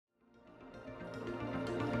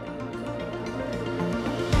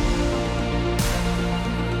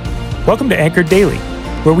Welcome to Anchored Daily,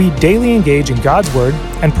 where we daily engage in God's Word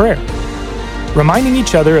and prayer, reminding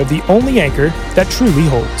each other of the only anchor that truly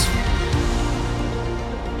holds.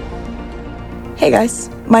 Hey guys,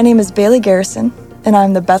 my name is Bailey Garrison, and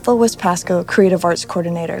I'm the Bethel West Pasco Creative Arts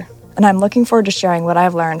Coordinator, and I'm looking forward to sharing what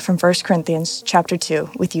I've learned from 1 Corinthians chapter 2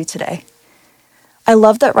 with you today. I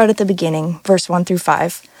love that right at the beginning, verse 1 through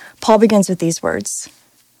 5, Paul begins with these words.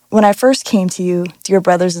 When I first came to you, dear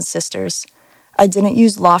brothers and sisters, I didn't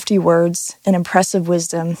use lofty words and impressive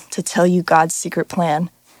wisdom to tell you God's secret plan,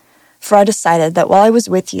 for I decided that while I was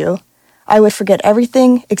with you, I would forget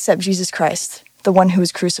everything except Jesus Christ, the one who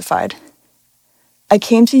was crucified. I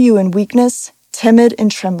came to you in weakness, timid and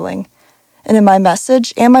trembling, and in my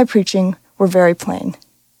message and my preaching were very plain.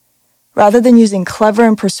 Rather than using clever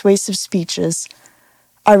and persuasive speeches,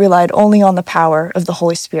 I relied only on the power of the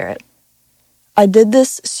Holy Spirit. I did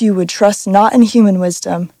this so you would trust not in human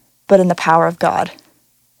wisdom, but in the power of God.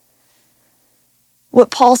 What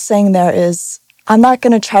Paul's saying there is, I'm not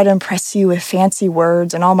going to try to impress you with fancy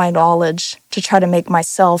words and all my knowledge to try to make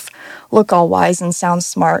myself look all wise and sound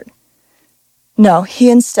smart. No, he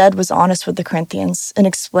instead was honest with the Corinthians and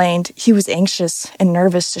explained he was anxious and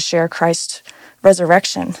nervous to share Christ's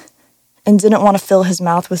resurrection and didn't want to fill his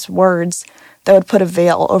mouth with words that would put a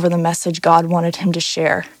veil over the message God wanted him to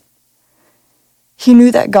share. He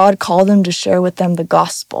knew that God called him to share with them the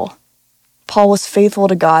gospel. Paul was faithful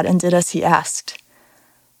to God and did as he asked.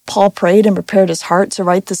 Paul prayed and prepared his heart to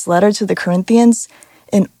write this letter to the Corinthians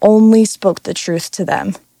and only spoke the truth to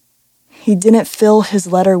them. He didn't fill his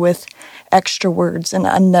letter with extra words and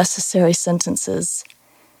unnecessary sentences.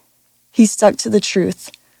 He stuck to the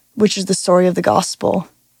truth, which is the story of the gospel,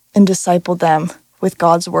 and discipled them with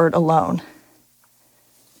God's word alone.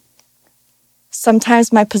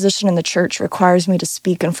 Sometimes my position in the church requires me to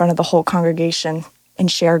speak in front of the whole congregation and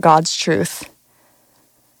share God's truth.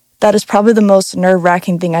 That is probably the most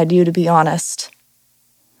nerve-wracking thing I do, to be honest.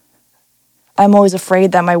 I'm always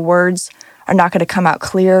afraid that my words are not going to come out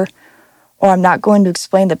clear, or I'm not going to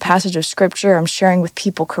explain the passage of scripture I'm sharing with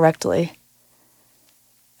people correctly.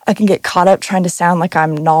 I can get caught up trying to sound like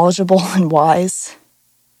I'm knowledgeable and wise.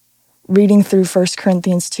 Reading through 1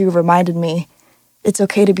 Corinthians 2 reminded me it's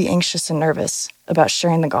okay to be anxious and nervous about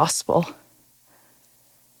sharing the gospel.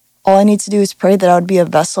 All I need to do is pray that I would be a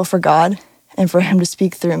vessel for God and for Him to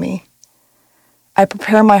speak through me. I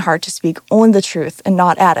prepare my heart to speak only the truth and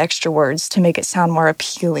not add extra words to make it sound more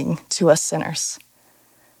appealing to us sinners.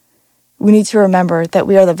 We need to remember that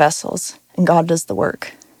we are the vessels and God does the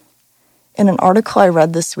work. In an article I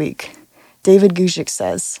read this week, David Guzik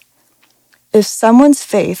says, if someone's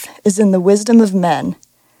faith is in the wisdom of men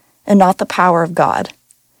and not the power of God,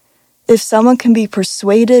 if someone can be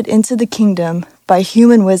persuaded into the kingdom by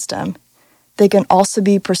human wisdom, they can also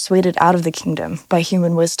be persuaded out of the kingdom by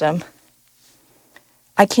human wisdom.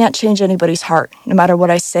 I can't change anybody's heart, no matter what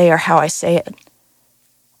I say or how I say it.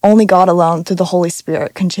 Only God alone, through the Holy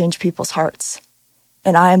Spirit, can change people's hearts.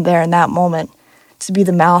 And I am there in that moment to be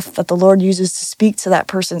the mouth that the Lord uses to speak to that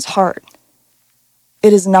person's heart.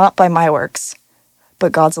 It is not by my works,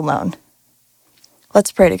 but God's alone.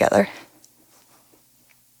 Let's pray together.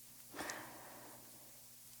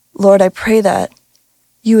 Lord, I pray that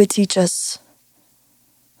you would teach us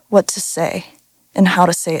what to say and how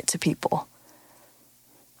to say it to people.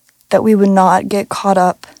 That we would not get caught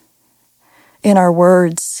up in our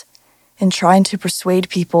words and trying to persuade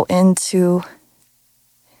people into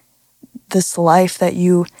this life that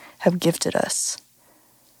you have gifted us.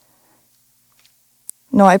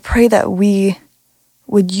 No, I pray that we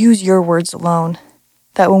would use your words alone,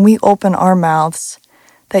 that when we open our mouths,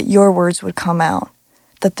 that your words would come out,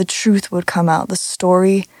 that the truth would come out, the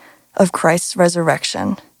story of Christ's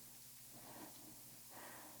resurrection.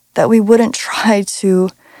 That we wouldn't try to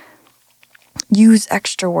use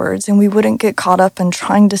extra words and we wouldn't get caught up in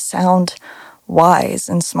trying to sound wise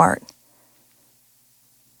and smart.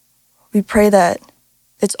 We pray that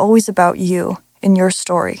it's always about you and your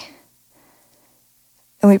story.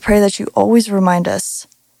 And we pray that you always remind us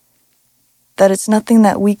that it's nothing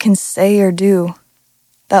that we can say or do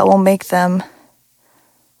that will make them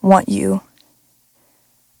want you.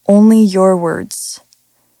 Only your words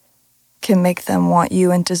can make them want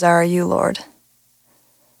you and desire you, Lord.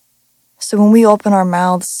 So when we open our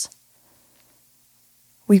mouths,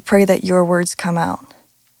 we pray that your words come out.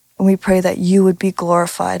 And we pray that you would be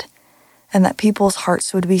glorified and that people's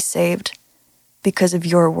hearts would be saved because of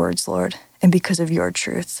your words, Lord, and because of your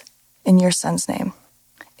truth. In your Son's name,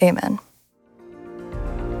 amen.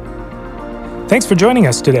 Thanks for joining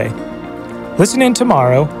us today. Listen in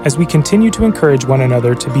tomorrow as we continue to encourage one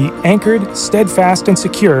another to be anchored, steadfast, and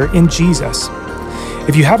secure in Jesus.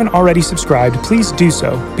 If you haven't already subscribed, please do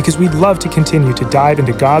so, because we'd love to continue to dive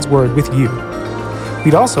into God's Word with you.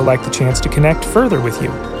 We'd also like the chance to connect further with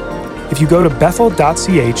you. If you go to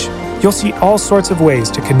bethel.ch, you'll see all sorts of ways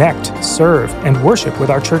to connect, serve, and worship with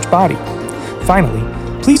our church body. Finally,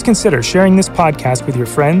 please consider sharing this podcast with your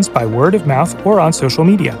friends by word of mouth or on social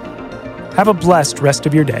media. Have a blessed rest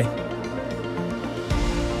of your day.